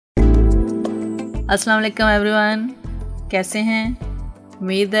अस्सलाम वालेकुम एवरीवन, कैसे हैं?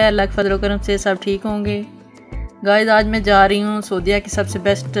 उम्मीद है अल्लाह के फजल करम से सब ठीक होंगे। गाइस, आज मैं जा रही हूँ सऊदीया की सबसे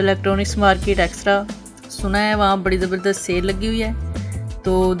बेस्ट इलेक्ट्रॉनिक्स मार्केट एक्स्ट्रा। सुना है वहाँ बड़ी ज़बरदस्त सेल लगी हुई है,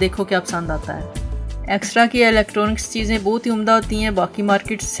 तो देखो क्या पसंद आता है। एक्स्ट्रा की इलेक्ट्रॉनिक्स चीज़ें बहुत ही उम्दा होती हैं, बाकी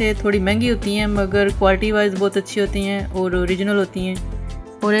मार्केट से थोड़ी महंगी होती हैं मगर क्वालिटी वाइज बहुत अच्छी होती हैं और ओरिजिनल होती हैं।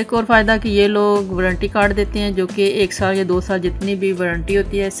 और एक और फ़ायदा कि ये लोग वारंटी कार्ड देते हैं, जो कि 1 साल या 2 साल जितनी भी वारंटी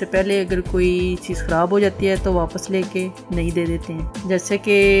होती है, इससे पहले अगर कोई चीज़ ख़राब हो जाती है तो वापस लेके नहीं दे देते हैं। जैसे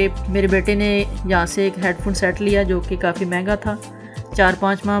कि मेरे बेटे ने यहाँ से एक हेडफोन सेट लिया जो कि काफ़ी महंगा था।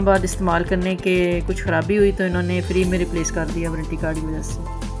 4-5 माह बाद इस्तेमाल करने के कुछ ख़राबी हुई तो इन्होंने फ्री में रिप्लेस कर दिया वारंटी कार्ड की वजह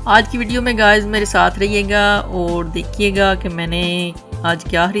से। आज की वीडियो में गाइस मेरे साथ रहिएगा और देखिएगा कि मैंने आज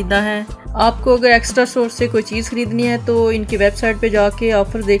क्या ख़रीदा है। आपको अगर एक्स्ट्रा सोर्स से कोई चीज़ ख़रीदनी है तो इनकी वेबसाइट पे जाके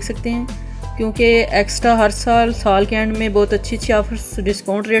ऑफ़र देख सकते हैं, क्योंकि एक्स्ट्रा हर साल के एंड में बहुत अच्छी ऑफ़र्स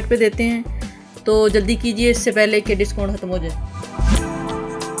डिस्काउंट रेट पे देते हैं। तो जल्दी कीजिए इससे पहले कि डिस्काउंट ख़त्म हो जाए।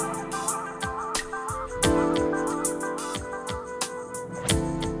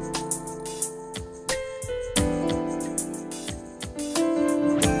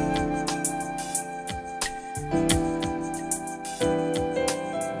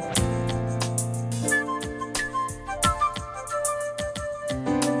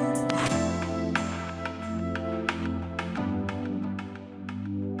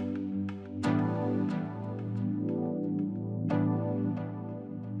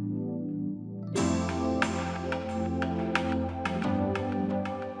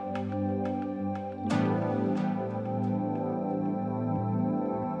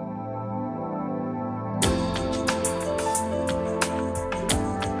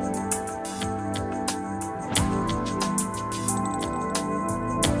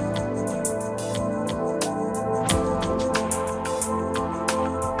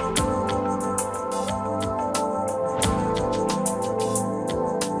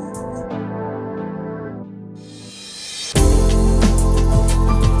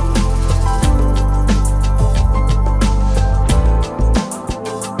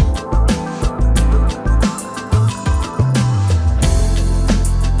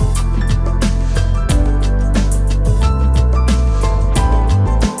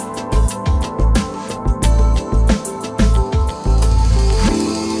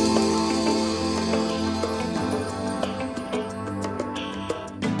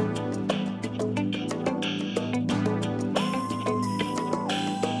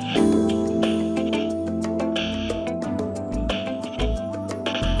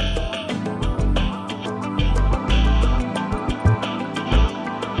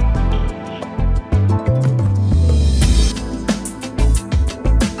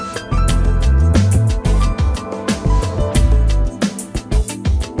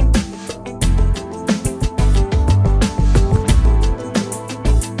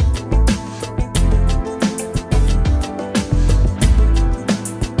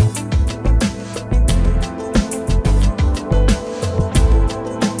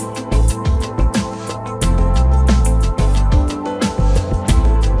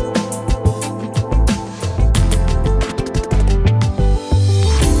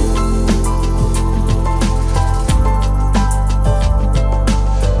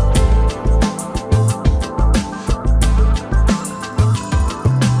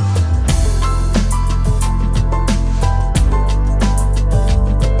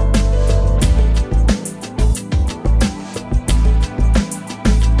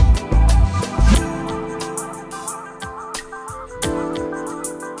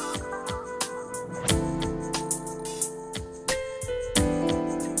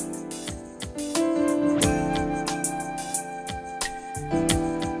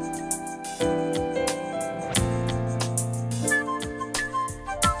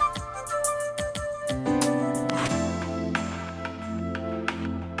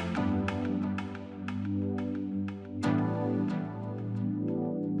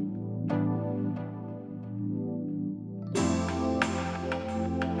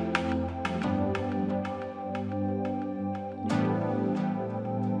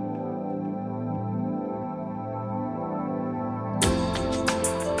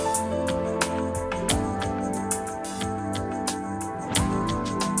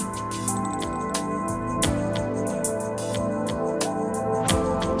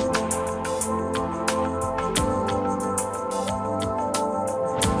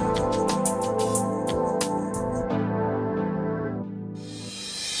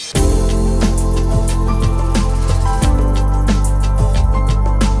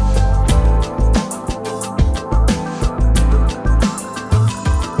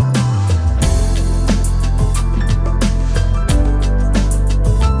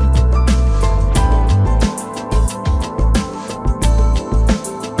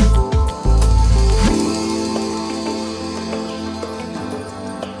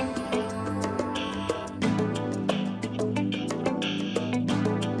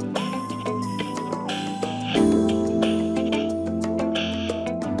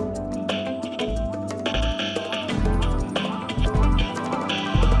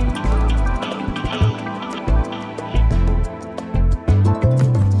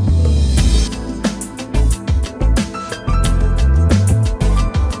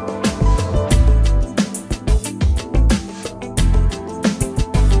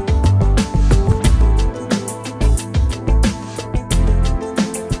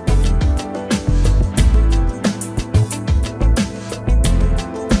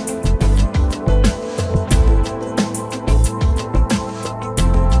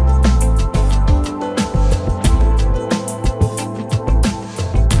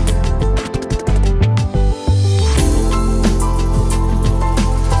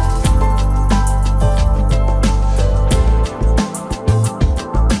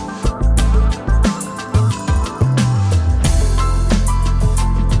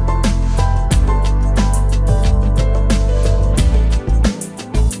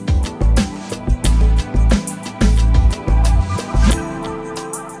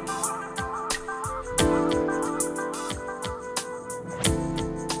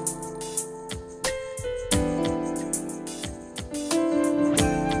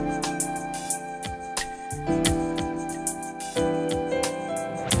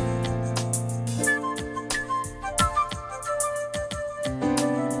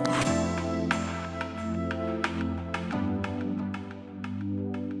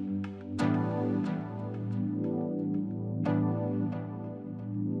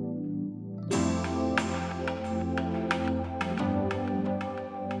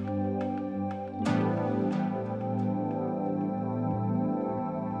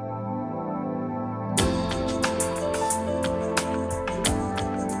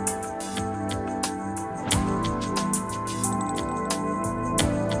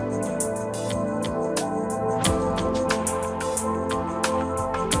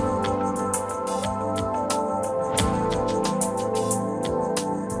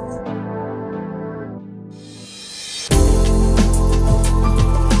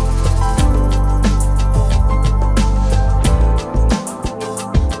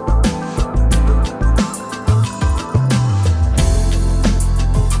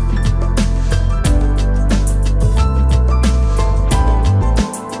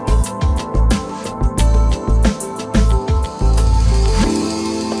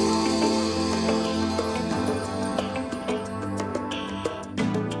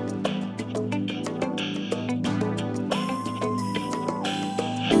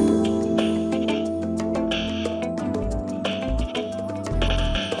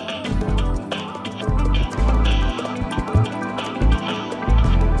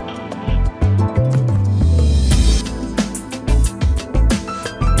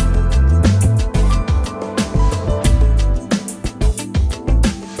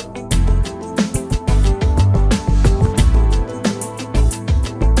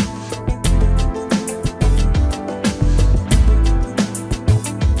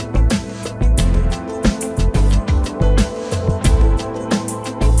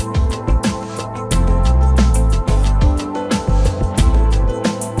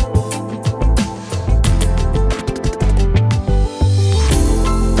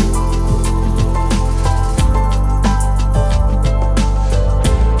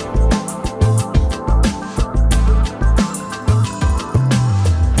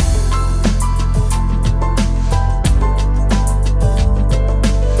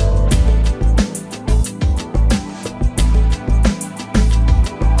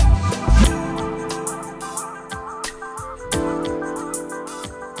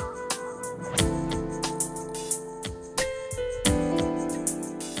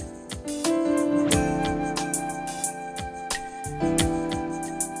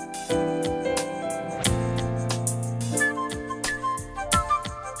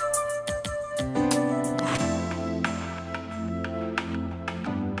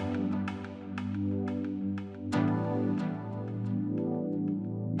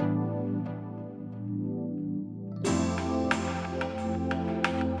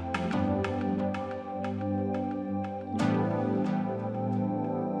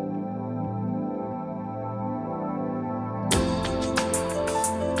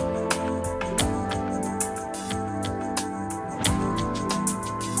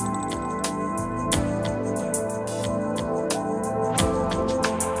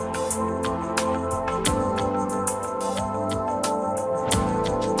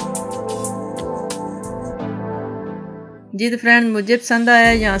 जी तो फ्रेंड मुझे पसंद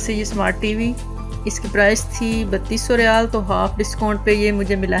आया यहाँ से ये स्मार्ट टीवी। इसकी प्राइस थी 3200 रियाल, तो हाफ डिस्काउंट पे ये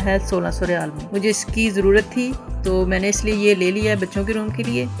मुझे मिला है 1600 रियाल में। मुझे इसकी ज़रूरत थी तो मैंने इसलिए ये ले लिया है बच्चों के रूम के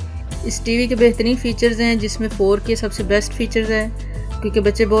लिए। इस टीवी के बेहतरीन फ़ीचर्स हैं, जिसमें 4K सबसे बेस्ट फ़ीचर्स है, क्योंकि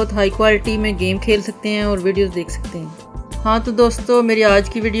बच्चे बहुत हाई क्वालिटी में गेम खेल सकते हैं और वीडियोस देख सकते हैं। हाँ तो दोस्तों, मेरी आज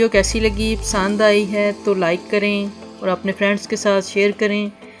की वीडियो कैसी लगी, पसंद आई है तो लाइक करें और अपने फ्रेंड्स के साथ शेयर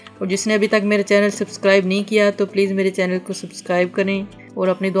करें, और जिसने अभी तक मेरा चैनल सब्सक्राइब नहीं किया तो प्लीज़ मेरे चैनल को सब्सक्राइब करें और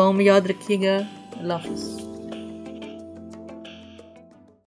अपनी दुआओं में याद रखिएगा। अल्लाह हाफ़िज़।